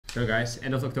So guys,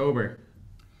 end of October.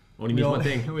 Only means one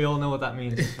thing. We all know what that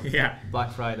means. Yeah.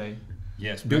 Black Friday.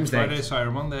 Yes, Black Doomsday. Friday,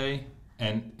 Cyber Monday,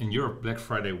 and in Europe, Black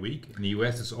Friday week. In the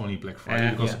US, it's only Black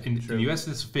Friday because in the US,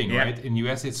 it's a thing, right? In the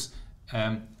US, it's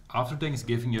after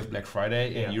Thanksgiving, you have Black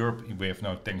Friday. In Europe, we have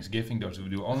no Thanksgiving. Those who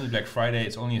do only Black Friday,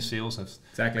 it's only a sales. That's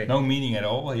no meaning at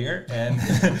all here, and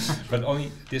but only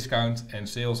discount and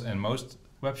sales. And most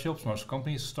web shops, most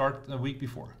companies start a week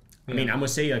before. I mean, I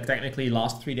must say, like, technically,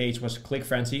 last 3 days was Click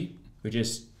Frenzy, which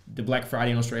is the Black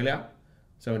Friday in Australia.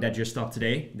 So that just stopped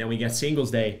today. Then we get Singles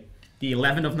Day, the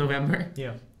 11th of November.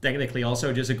 Yeah. Technically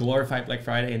also just a glorified Black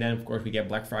Friday. And then, of course, we get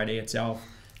Black Friday itself,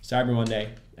 Cyber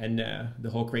Monday, and the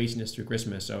whole craziness through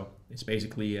Christmas. So it's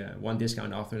basically one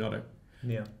discount after another.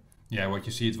 Yeah. Yeah, what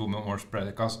you see, it will be more spread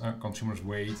because consumers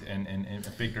wait and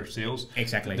pick their sales.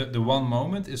 Exactly. The one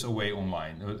moment is away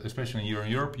online, especially here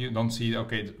in Europe. You don't see,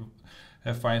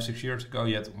 5-6 years ago,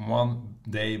 you had one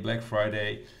day, Black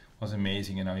Friday was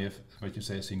amazing, and now you have, what you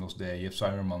say, Singles Day, you have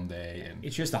Cyber Monday. And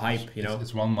it's just a hype,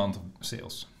 It's 1 month of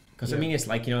sales. Because I mean, it's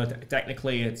like,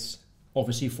 technically it's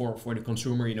obviously for the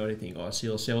consumer, they think, oh,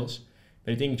 sales.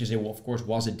 But I think just, of course,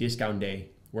 was a discount day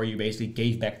where you basically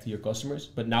gave back to your customers.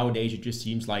 But nowadays it just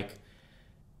seems like,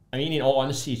 I mean, in all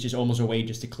honesty, it's just almost a way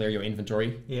just to clear your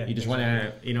inventory. Yeah, you just want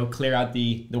to, clear out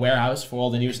the warehouse for all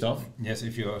the new stuff. Yes,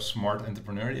 if you're a smart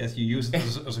entrepreneur, yes, you use it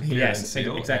as a clearance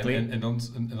sale. Exactly. And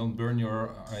don't burn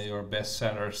your best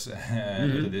sellers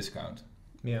with a discount.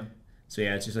 Yeah. So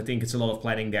yeah, it's just, I think it's a lot of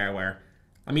planning there where,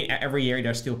 I mean, every year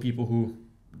there's still people who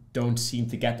don't seem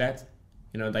to get that.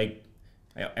 Like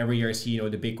every year I see,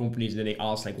 the big companies, and then they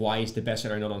ask, like, why is the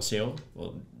bestseller not on sale?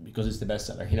 Well, because it's the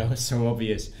bestseller, it's so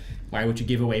obvious. Why would you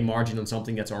give away margin on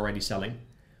something that's already selling?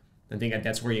 I think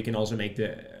that's where you can also make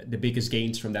the biggest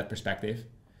gains from that perspective.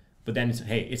 But then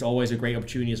it's always a great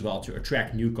opportunity as well to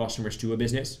attract new customers to a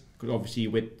business. Because obviously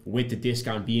with the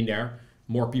discount being there,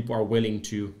 more people are willing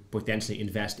to potentially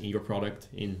invest in your product,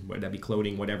 in whether that be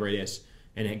clothing, whatever it is,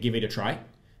 and give it a try.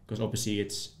 Because obviously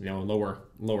it's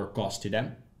lower cost to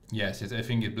them. Yes, I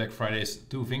think Black Friday is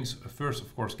two things. First,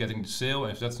 of course, getting the sale.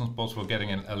 If that's not possible, getting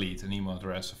a lead, an email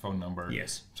address, a phone number.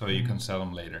 Yes. So you can sell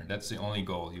them later. That's the only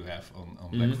goal you have on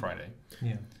Black Friday.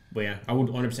 Yeah. But yeah, I would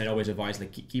 100% always advise,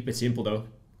 like, keep it simple though.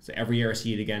 So every year I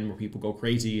see it again where people go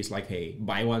crazy. It's like, hey,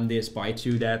 buy one this, buy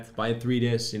two that, buy three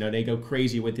this. They go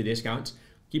crazy with the discounts.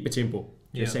 Keep it simple.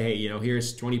 Just say, hey,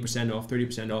 here's 20% off,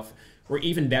 30% off. Or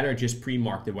even better, just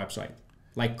pre-mark the website.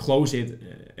 Like, close it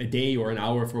a day or an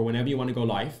hour for whenever you want to go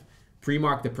live.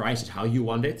 Pre-mark the prices how you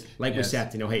want it. Like we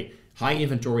said, hey, high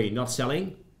inventory, not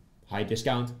selling, high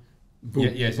discount.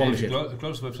 Boom, yes, a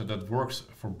closed website that works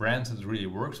for brands, it really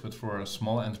works, but for a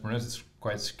small entrepreneur, it's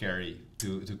quite scary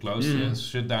to close,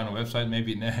 shut down a website.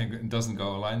 Maybe it doesn't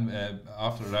go online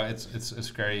after that. It's a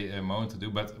scary moment to do.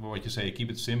 But what you say, keep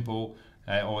it simple.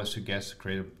 I always suggest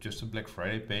create just a Black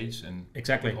Friday page and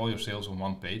put all your sales on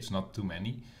one page, not too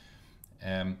many.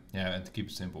 And to keep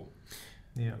it simple.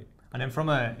 Yeah. And then from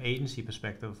an agency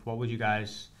perspective, what would you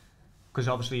guys, because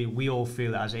obviously we all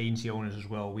feel as agency owners as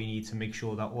well, we need to make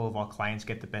sure that all of our clients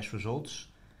get the best results.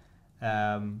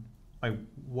 Like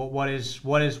what is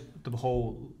the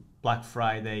whole Black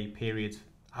Friday period?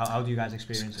 How do you guys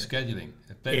experience it? Scheduling.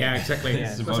 Yeah, exactly.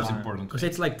 It's the most important. Because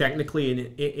it's like technically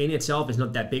in itself is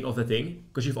not that big of a thing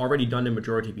because you've already done the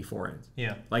majority beforehand.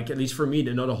 Yeah. Like at least for me,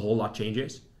 not a whole lot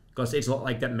changes because it's not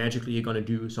like that magically you're going to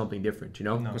do something different,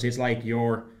 Because it's like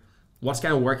what's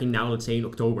kind of working now, let's say in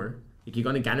October, like you're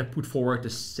going to kind of put forward the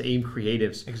same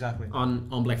creatives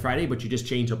on Black Friday, but you just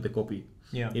change up the copy.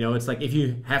 Yeah. It's like if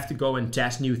you have to go and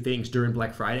test new things during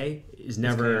Black Friday, it's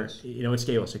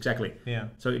chaos, exactly. Yeah.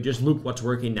 So just look what's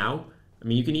working now. I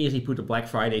mean, you can easily put a Black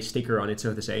Friday sticker on it,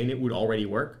 so to say, and it would already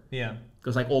work. Yeah.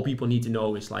 Because like all people need to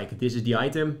know is like, this is the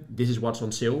item, this is what's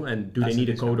on sale, and do they need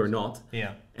a code or not?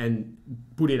 Yeah. And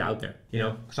put it out there, you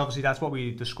know? Because obviously that's what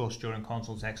we discussed during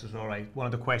Consult X as well, right? One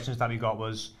of the questions that we got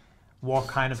was, what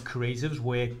kind of creatives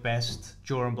work best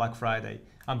during Black Friday?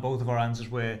 And both of our answers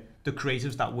were the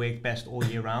creatives that work best all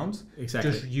year round.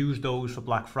 Exactly. Just use those for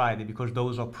Black Friday because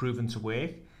those are proven to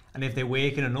work. And if they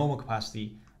work in a normal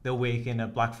capacity, they'll work in a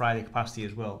Black Friday capacity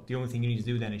as well. The only thing you need to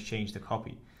do then is change the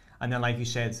copy. And then, like you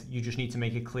said, you just need to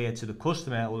make it clear to the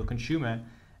customer or the consumer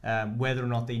whether or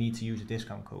not they need to use a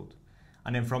discount code.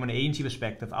 And then from an agency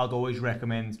perspective, I'd always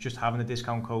recommend just having a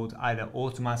discount code either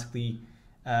automatically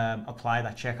applied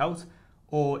at checkout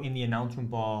or in the announcement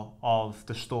bar of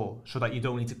the store, so that you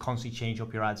don't need to constantly change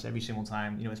up your ads every single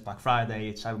time. You know, it's Black Friday,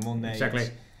 it's Cyber Monday,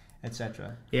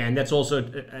 etc. Yeah, and that's also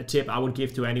a tip I would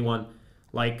give to anyone.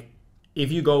 Like,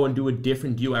 if you go and do a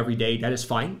different deal every day, that is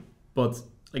fine. But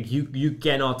like you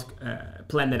cannot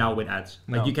plan that out with ads.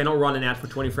 Like you cannot run an ad for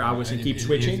 24 hours and keep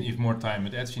switching. You need more time.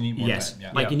 With ads, you need more time.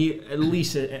 Yeah. Like you need at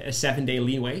least a 7-day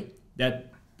leeway.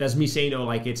 That's me saying though,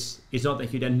 like it's not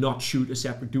that you then not do a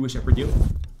separate deal,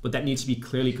 but that needs to be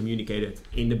clearly communicated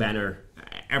in the banner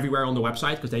everywhere on the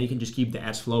website, because then you can just keep the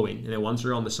ads flowing, and then once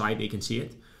they're on the site, they can see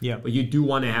it. Yeah. But you do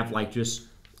want to have like just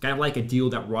kind of like a deal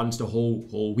that runs the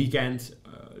whole weekend,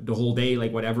 the whole day,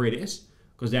 like whatever it is,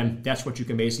 because then that's what you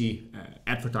can basically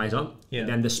advertise on. Yeah. And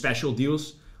then the special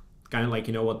deals, kind of like,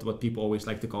 you know, what people always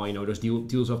like to call, you know, those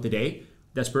deals of the day.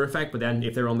 That's perfect. But then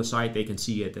if they're on the site, they can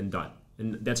see it and done.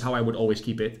 And that's how I would always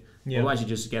keep it. Yeah. Otherwise, it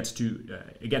just gets too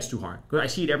hard. Because I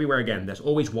see it everywhere again. There's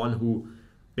always one who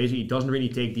basically doesn't really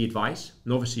take the advice.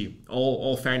 And obviously,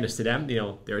 all fairness to them, you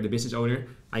know, they're the business owner.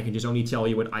 I can just only tell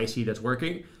you what I see that's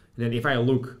working. And then if I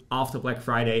look after Black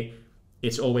Friday,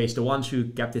 it's always the ones who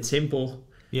kept it simple.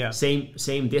 Yeah.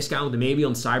 Same discount. And maybe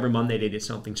on Cyber Monday they did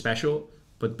something special.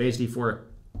 But basically for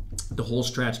the whole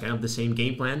stretch, kind of the same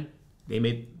game plan. They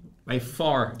made by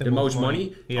far the most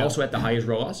money. Yeah. Also at the highest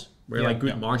ROAS. Where like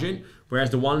good margin.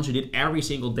 Whereas the ones who did every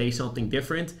single day something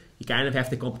different, you kind of have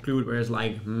to conclude where it's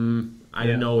like, I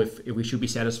don't know if we should be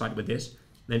satisfied with this.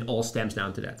 Then it all stems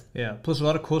down to that. Yeah. Plus a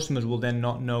lot of customers will then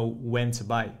not know when to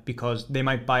buy, because they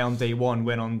might buy on day one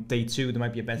when on day two there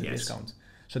might be a better discount.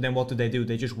 So then what do?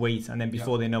 They just wait, and then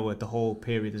before they know it, the whole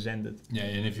period is ended. Yeah,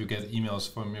 and if you get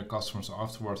emails from your customers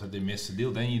afterwards that they missed the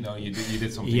deal, then you know you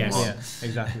did something wrong. Yeah,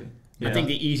 exactly. Yeah. I think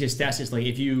the easiest test is like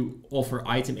if you offer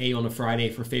item A on a Friday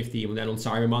for 50 and then on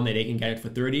Cyber Monday they can get it for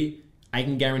 30, I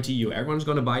can guarantee you everyone's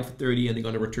going to buy it for 30 and they're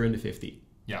going to return the 50.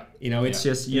 Yeah. You know, it's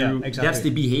just exactly. That's the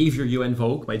behavior you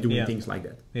invoke by doing things like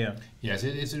that. Yeah. Yes,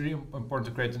 it's really important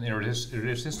to create an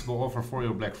irresistible offer for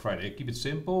your Black Friday. Keep it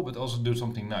simple, but also do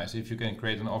something nice. If you can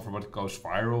create an offer that goes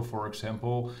viral, for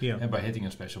example, and by hitting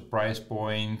a special price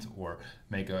point or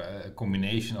make a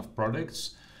combination of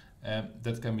products,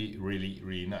 that can be really,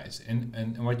 really nice.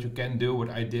 And what you can do, what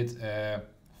I did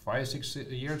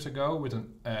 5-6 years ago with an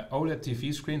OLED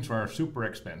TV screens were super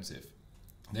expensive.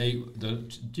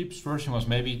 The cheapest version was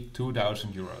maybe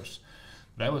 2,000 euros.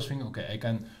 But I was thinking, okay, I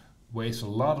can waste a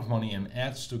lot of money in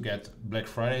ads to get Black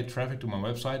Friday traffic to my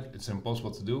website. It's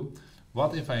impossible to do.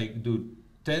 What if I do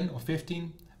 10 or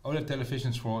 15 OLED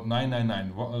televisions for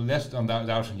 999, less than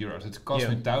 1,000 euros? It cost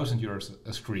me 1,000 euros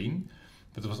a screen,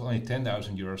 but it was only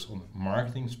 10,000 euros on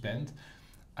marketing spent.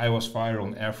 I was viral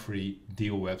on every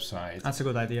deal website. That's a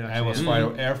good idea. Actually. I was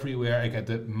viral everywhere. I got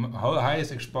the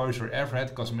highest exposure I ever had.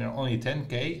 It cost me only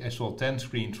 10K. I sold 10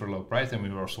 screens for low price, and we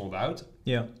were sold out.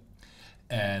 Yeah.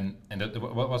 And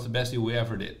what was the best deal we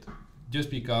ever did? Just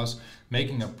because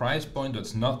making a price point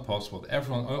that's not possible.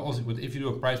 Everyone also, but if you do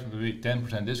a price point with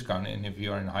 10% discount, and if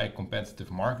you're in a high competitive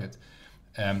market,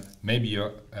 maybe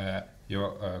your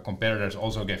competitor is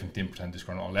also giving 10%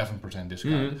 discount or 11%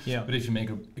 discount. But if you make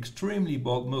an extremely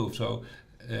bold move, so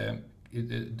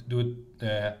do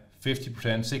it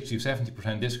 50%, 60,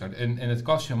 70% discount, and it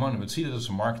costs you money, but see that as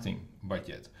a marketing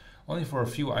budget. Only for a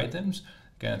few items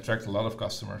can attract a lot of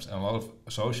customers and a lot of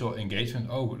social engagement.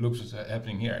 Oh, look what's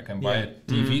happening here. I can buy a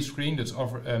TV screen that's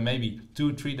offer maybe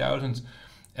 2,000-3,000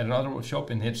 at another shop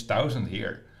and hits 1,000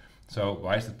 here. So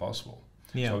why is that possible?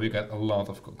 So we got a lot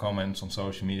of comments on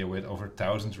social media with over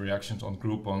 1,000 reactions on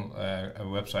Groupon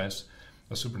websites.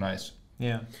 That's super nice.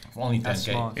 Yeah, for only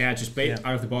 10K. Yeah, just pay it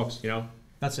out of the box. You know,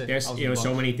 that's it. There's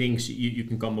so many things you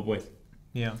can come up with.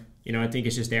 Yeah, you know, I think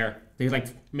it's just there. Because like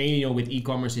mainly with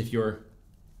e-commerce, if you're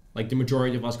like the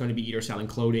majority of us going to be either selling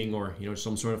clothing or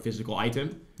some sort of physical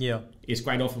item. Yeah, it's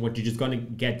quite often what you're just going to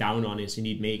get down on is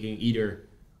indeed making either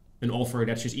an offer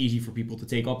that's just easy for people to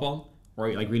take up on,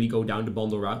 or like really go down the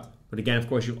bundle route. But again, of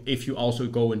course, if you also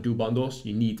go and do bundles,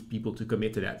 you need people to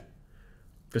commit to that.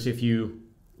 Because if you,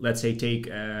 let's say, take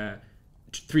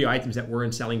 3 items that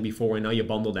weren't selling before and now you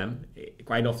bundle them,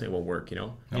 quite often it won't work,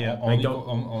 No,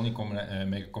 only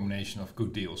make a combination of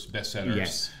good deals, best sellers.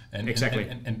 Yes, exactly.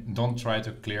 And don't try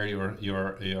to clear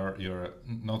your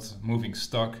not moving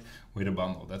stock with a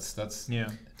bundle. That's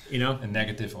a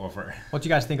negative offer. What do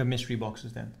you guys think of mystery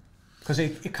boxes then? Because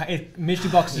mystery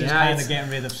boxes is kind of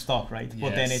getting rid of stock, right?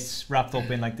 But then it's wrapped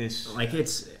up in like this. Like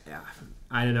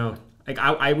I don't know. Like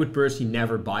I would personally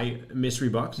never buy a mystery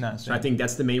box. No, so I think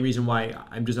that's the main reason why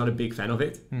I'm just not a big fan of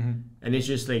it. Mm-hmm. And it's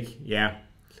just like,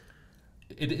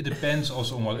 It depends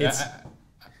also on what...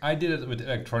 I did it with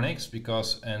electronics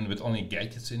and with only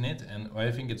gadgets in it, and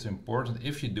I think it's important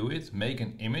if you do it, make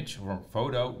an image or a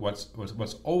photo what's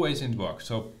always in the box,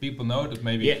 so people know that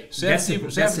maybe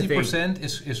 70%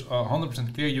 is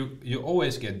 100% clear. You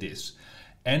always get this,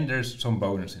 and there's some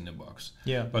bonus in the box.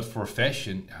 Yeah. But for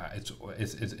fashion, it's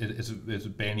a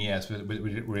pain in the ass with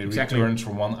Exactly. returns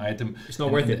from one item. It's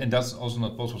not worth it. And that's also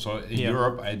not possible. So in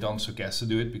Europe, I don't suggest to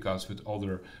do it because with all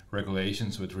the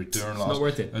regulations, with return loss. It's not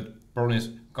worth it. But problem is,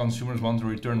 consumers want to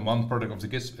return one product of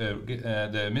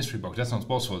the mystery box. That's not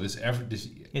possible. It's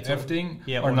everything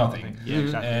or nothing. Yeah,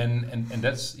 exactly. And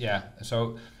that's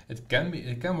So it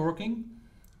can working,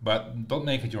 but don't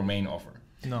make it your main offer.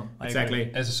 No, exactly.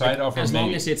 As a side offer, as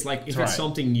long as it's like if it's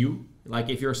something new, like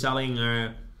if you're selling,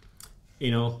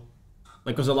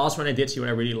 because the last one I did see what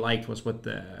I really liked was what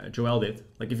Joel did.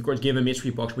 Like if you of course give a mystery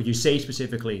box, but you say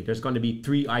specifically there's going to be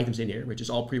 3 items in here, which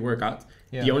is all pre-workout.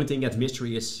 Yeah. The only thing that's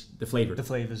mystery is the flavor. The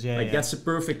flavors, yeah. Like that's a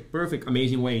perfect,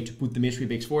 amazing way to put the mystery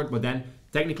box forward. But then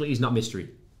technically it's not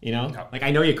mystery. No. Like I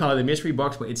know you call it a mystery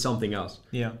box, but it's something else.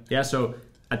 Yeah. Yeah. So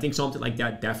I think something like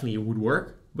that definitely would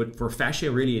work. But for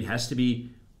fashion, really, it has to be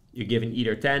you're giving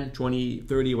either 10, 20,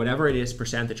 30, whatever it is,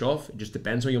 percentage off. It just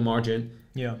depends on your margin.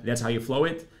 Yeah. That's how you flow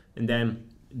it. And then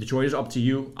the choice is up to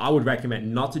you. I would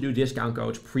recommend not to do discount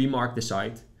codes, pre-mark the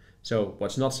site. So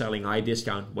what's not selling, high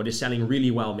discount. What is selling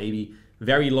really well, maybe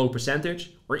very low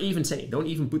percentage. Or even say, don't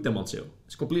even put them on sale.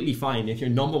 It's completely fine. If your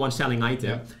number one selling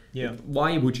item,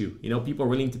 why would you? People are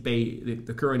willing to pay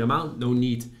the current amount. No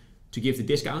need to give the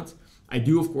discount. I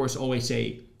do, of course, always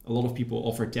say, a lot of people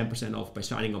offer 10% off by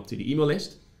signing up to the email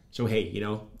list. So hey,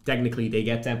 technically they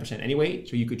get 10% anyway.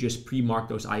 So you could just pre-mark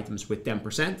those items with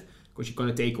 10% because you're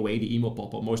going to take away the email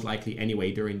pop-up most likely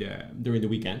anyway during the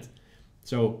weekend.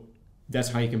 So that's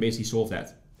how you can basically solve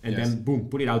that. And then boom,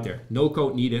 put it out there. No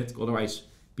code needed. Otherwise,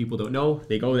 people don't know.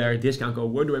 They go there, discount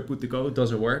code. Where do I put the code?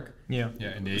 Doesn't work. Yeah.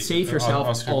 And save yourself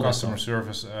ask all customer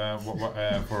service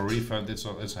for a refund. It's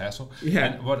a hassle. Yeah.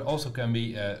 And what also can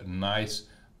be a nice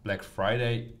Black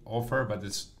Friday offer, but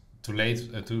it's too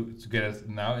late to get it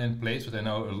now in place, but I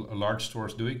know a large store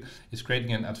is doing, is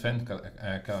creating an advent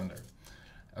calendar.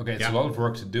 Okay, it's a lot of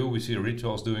work to do. We see the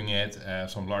rituals doing it.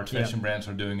 Some large fashion brands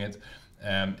are doing it.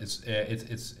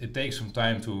 It takes some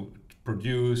time to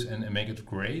produce and make it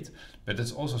great, but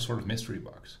it's also sort of mystery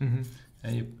box. Mm-hmm.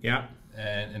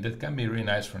 And that can be really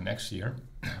nice for next year.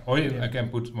 Or I can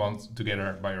put one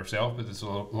together by yourself, but it's a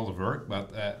lot of work.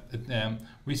 But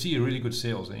we see really good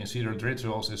sales, and you see that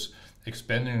Rituals is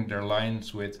expanding their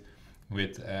lines with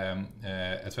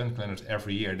advent calendars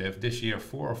every year. They have this year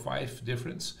 4 or 5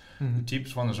 different. Mm-hmm. The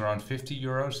cheapest one is around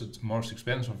 €50. The most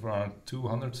expensive around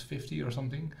 250 or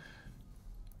something.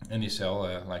 And they sell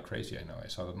like crazy. I know. I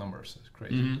saw the numbers. It's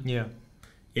crazy. Mm-hmm.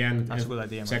 Yeah, and that's a good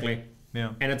idea. Exactly.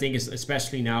 Yeah. And I think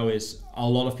especially now is a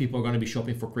lot of people are going to be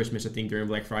shopping for Christmas, I think, during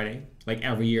Black Friday. Like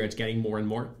every year it's getting more and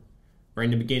more. Where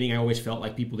in the beginning I always felt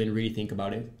like people didn't really think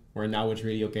about it. Where now it's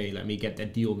really, okay, let me get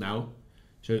that deal now.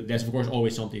 So that's of course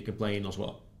always something you can play in as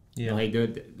well. Yeah. Like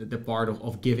the part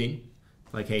of giving.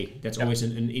 Like, hey, that's always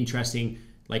an interesting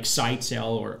like side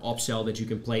sell or upsell that you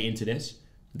can play into this.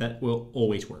 That will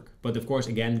always work. But of course,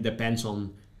 again, it depends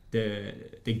on the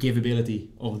giveability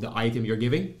of the item you're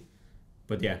giving.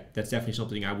 But yeah, that's definitely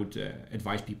something I would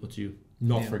advise people to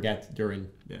not forget during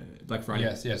Black Friday.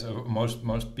 Yes.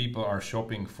 Most people are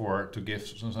shopping to give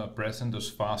some sort of present. Those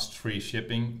fast free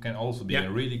shipping can also be a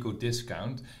really good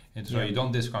discount. And so you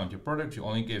don't discount your product. You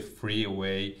only give free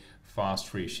away fast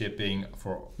free shipping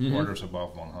for orders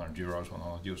above €100,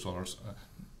 $100.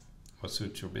 What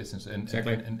suits your business, and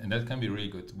that can be really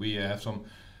good. We have some.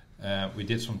 We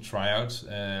did some tryouts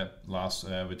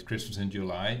with Christmas in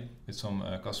July with some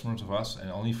customers of us, and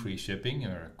only free shipping.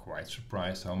 And we're quite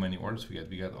surprised how many orders we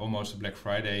get. We got almost a Black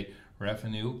Friday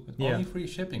revenue, but only free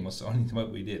shipping was the only thing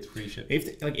what we did. Free shipping.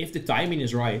 If the timing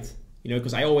is right,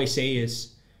 because I always say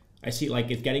I see like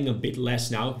it's getting a bit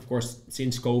less now. Of course,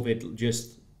 since COVID,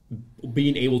 just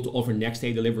being able to offer next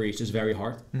day deliveries is very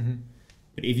hard. Mm-hmm.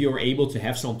 But if you're able to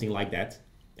have something like that,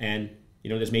 and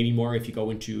there's maybe more if you go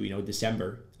into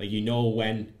December, like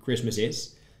when Christmas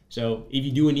is. So if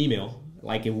you do an email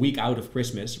like a week out of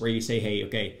Christmas where you say, hey,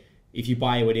 okay, if you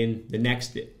buy within the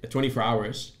next 24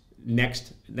 hours,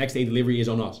 next day delivery is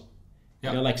on us.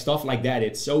 Yeah. Like stuff like that.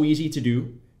 It's so easy to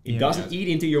do. It doesn't eat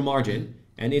into your margin,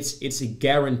 and it's a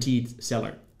guaranteed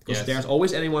seller. Because there's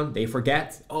always anyone, they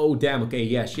forget, oh damn, okay,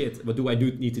 yeah, shit, what do I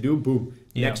need to do? Boom,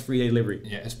 next free delivery.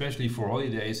 Yeah, especially for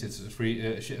holidays, it's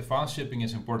free. Fast shipping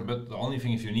is important, but the only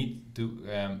thing is you need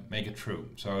to make it true.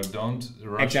 So don't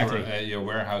rush your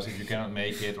warehouse if you cannot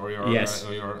make it, or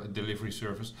your delivery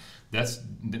service. That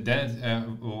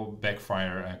will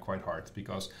backfire quite hard,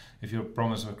 because if you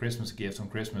promise a Christmas gift on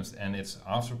Christmas and it's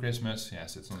after Christmas,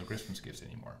 it's not a Christmas gift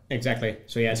anymore. Exactly.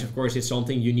 So of course, it's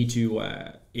something you need to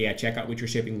check out with your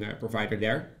shipping provider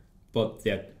there. But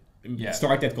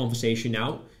start that conversation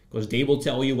now, because they will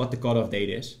tell you what the cutoff date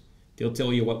is. They'll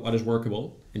tell you what is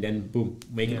workable, and then boom,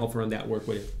 make an offer on that, work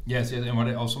with it. Yes, and what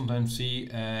I also sometimes see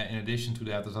in addition to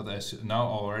that is that I now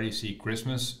already see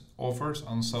Christmas offers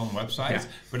on some websites,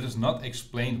 but it's not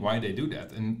explained why they do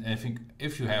that. And I think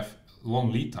if you have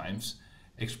long lead times,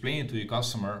 explain it to your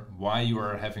customer why you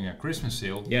are having a Christmas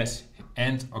sale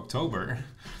and October.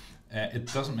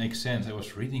 It doesn't make sense. I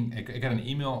was reading, I got an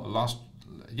email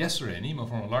yesterday, an email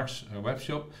from a large web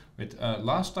shop with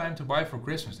last time to buy for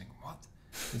Christmas. I think, what?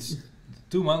 It's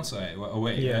 2 months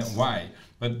away. Yes. Why?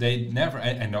 But they never,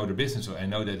 I know the business, so I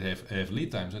know that they have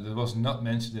lead times, and it was not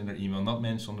mentioned in their email, not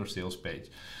mentioned on their sales page.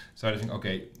 So I think,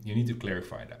 okay, you need to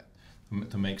clarify that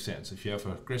to make sense. If you have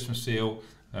a Christmas sale,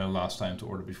 last time to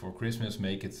order before Christmas,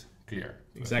 make it clear.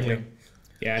 Exactly.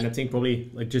 Yeah, and I think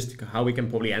probably like just how we can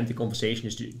probably end the conversation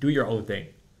is to do your own thing.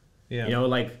 Yeah. You know,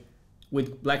 like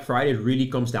with Black Friday, it really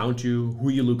comes down to who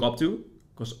you look up to,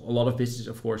 because a lot of businesses,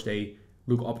 of course, they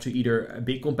look up to either a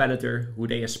big competitor who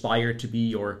they aspire to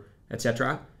be or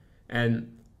etc.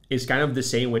 And it's kind of the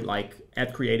same with like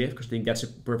ad creative, because I think that's a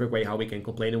perfect way how we can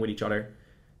complain with each other.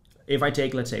 If I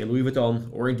take, let's say, Louis Vuitton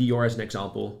or Dior as an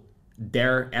example,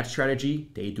 their ad strategy,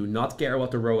 they do not care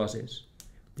what the ROAS is.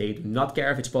 They do not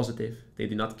care if it's positive. They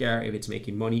do not care if it's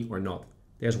making money or not.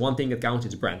 There's one thing that counts,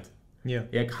 it's brand. Yeah.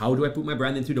 Like, how do I put my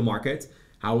brand into the market?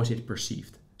 How is it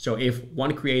perceived? So if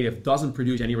one creative doesn't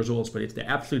produce any results, but it's the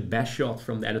absolute best shot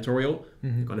from the editorial,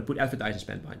 they're going to put advertising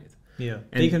spend behind it. Yeah,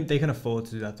 and they can afford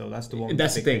to do that though. That's the one.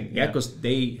 That's the thing. Yeah, because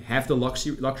they have the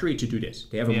luxury to do this.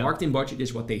 They have a marketing budget. This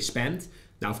is what they spend.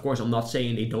 Now, of course, I'm not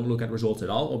saying they don't look at results at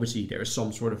all. Obviously, there is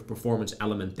some sort of performance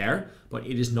element there, but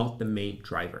it is not the main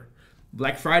driver.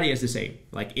 Black Friday is the same.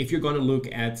 Like if you're going to look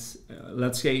at,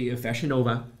 let's say, Fashion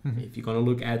Nova, if you're going to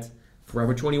look at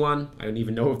Forever 21, I don't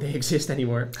even know if they exist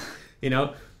anymore. You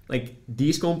know, like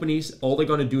these companies, all they're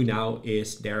going to do now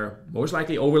is they're most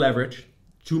likely over leveraged,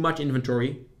 too much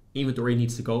inventory. Inventory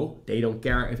needs to go. They don't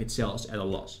care if it sells at a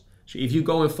loss. So if you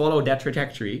go and follow that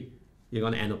trajectory, you're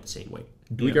going to end up the same way.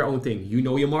 Do your own thing. You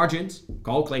know your margins.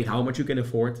 Calculate how much you can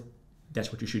afford.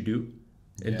 That's what you should do.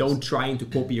 And don't try to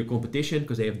copy your competition,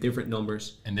 because they have different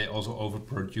numbers. And they also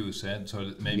overproduce. So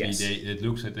that maybe it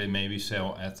looks that they maybe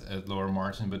sell at lower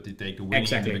margin, but they take the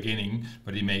winning in the beginning.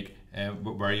 But they make,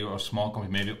 where you're a small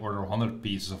company, maybe order 100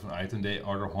 pieces of an item. They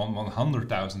order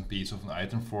 100,000 pieces of an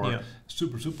item for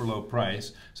super low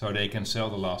price. So they can sell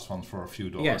the last one for a few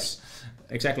dollars. Yes,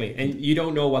 exactly. And you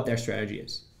don't know what their strategy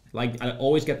is. Like I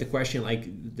always get the question,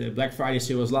 like the Black Friday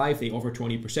sale is live, they offer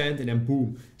 20%, and then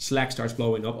boom, Slack starts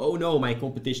blowing up. Oh no, my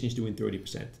competition is doing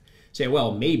 30%. Say,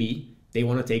 well, maybe they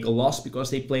want to take a loss because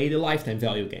they play the lifetime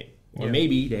value game. Or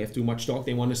maybe they have too much stock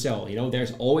they want to sell. You know,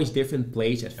 there's always different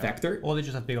plays at factor. Or they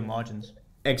just have bigger margins.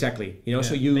 Exactly. You know,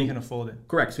 so they can afford it.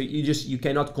 Correct. So you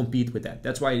cannot compete with that.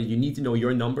 That's why you need to know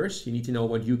your numbers. You need to know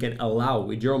what you can allow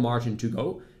with your margin to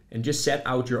go, and just set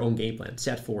out your own game plan.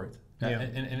 Set for it.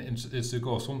 And it's the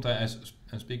goal. Sometimes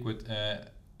I speak with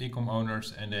e-com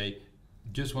owners, and they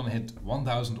just want to hit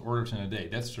 1,000 orders in a day.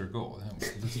 That's their goal.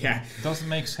 It doesn't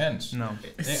make sense. No.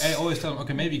 I always tell them,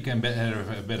 okay, maybe you can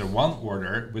have a better one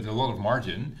order with a lot of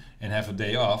margin and have a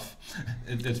day off.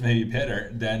 That's maybe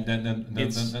better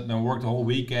than work the whole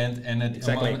weekend and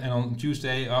on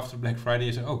Tuesday after Black Friday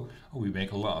you say, oh, we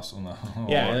make a loss on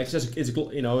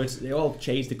they all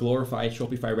chase the glorified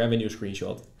Shopify revenue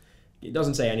screenshot. It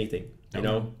doesn't say anything, you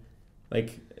know.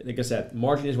 Like I said,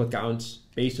 margin is what counts.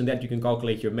 Based on that, you can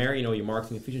calculate your your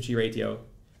marketing efficiency ratio,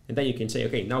 and then you can say,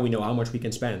 okay, now we know how much we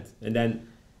can spend, and then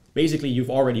basically you've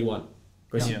already won,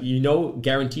 because you know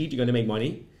guaranteed you're going to make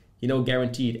money. You know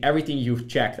guaranteed everything you've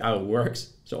checked out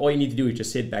works. So all you need to do is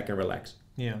just sit back and relax.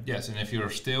 Yeah. Yes, and if you're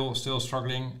still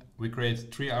struggling, we create a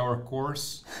 3-hour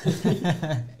course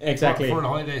exactly for the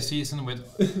holiday season with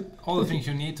all the things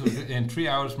you need to in 3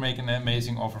 hours make an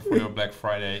amazing offer for your Black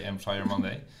Friday and Cyber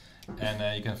Monday.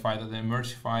 And you can find it in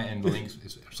Mercify, and the link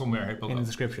is somewhere here below. In the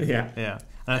description. Yeah.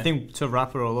 And I think to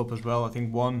wrap it all up as well, I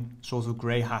think one sort of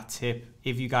grey hat tip,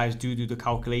 if you guys do the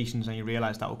calculations and you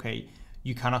realise that, okay,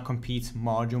 you cannot compete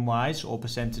margin-wise or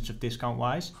percentage of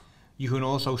discount-wise, you can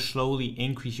also slowly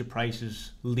increase your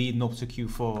prices leading up to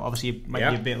Q4. Obviously, it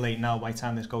might be a bit late now by the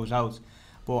time this goes out.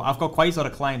 But I've got quite a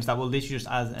lot of clients that will literally just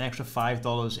add an extra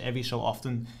 $5 every so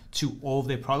often to all of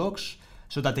their products,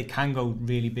 so that they can go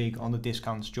really big on the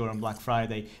discounts during Black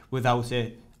Friday without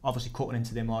it obviously cutting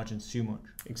into their margins too much.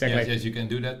 Exactly. Yes, you can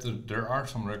do that. There are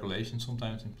some regulations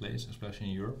sometimes in place, especially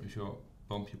in Europe, if you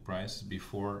bump your prices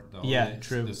before the holidays. Yeah,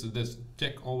 true. This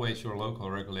check always your local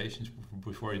regulations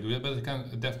before you do that, but it can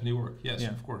definitely work. Yes,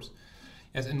 of course.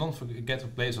 Yes, and don't forget to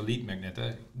place a lead magnet.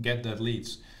 Get that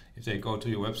leads. if they go to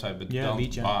your website but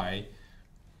don't buy,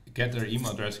 get their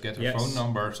email address, get their phone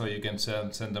number, so you can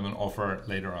send them an offer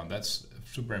later on. That's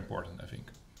super important, I think.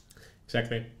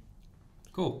 Exactly.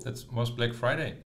 Cool. That was Black Friday.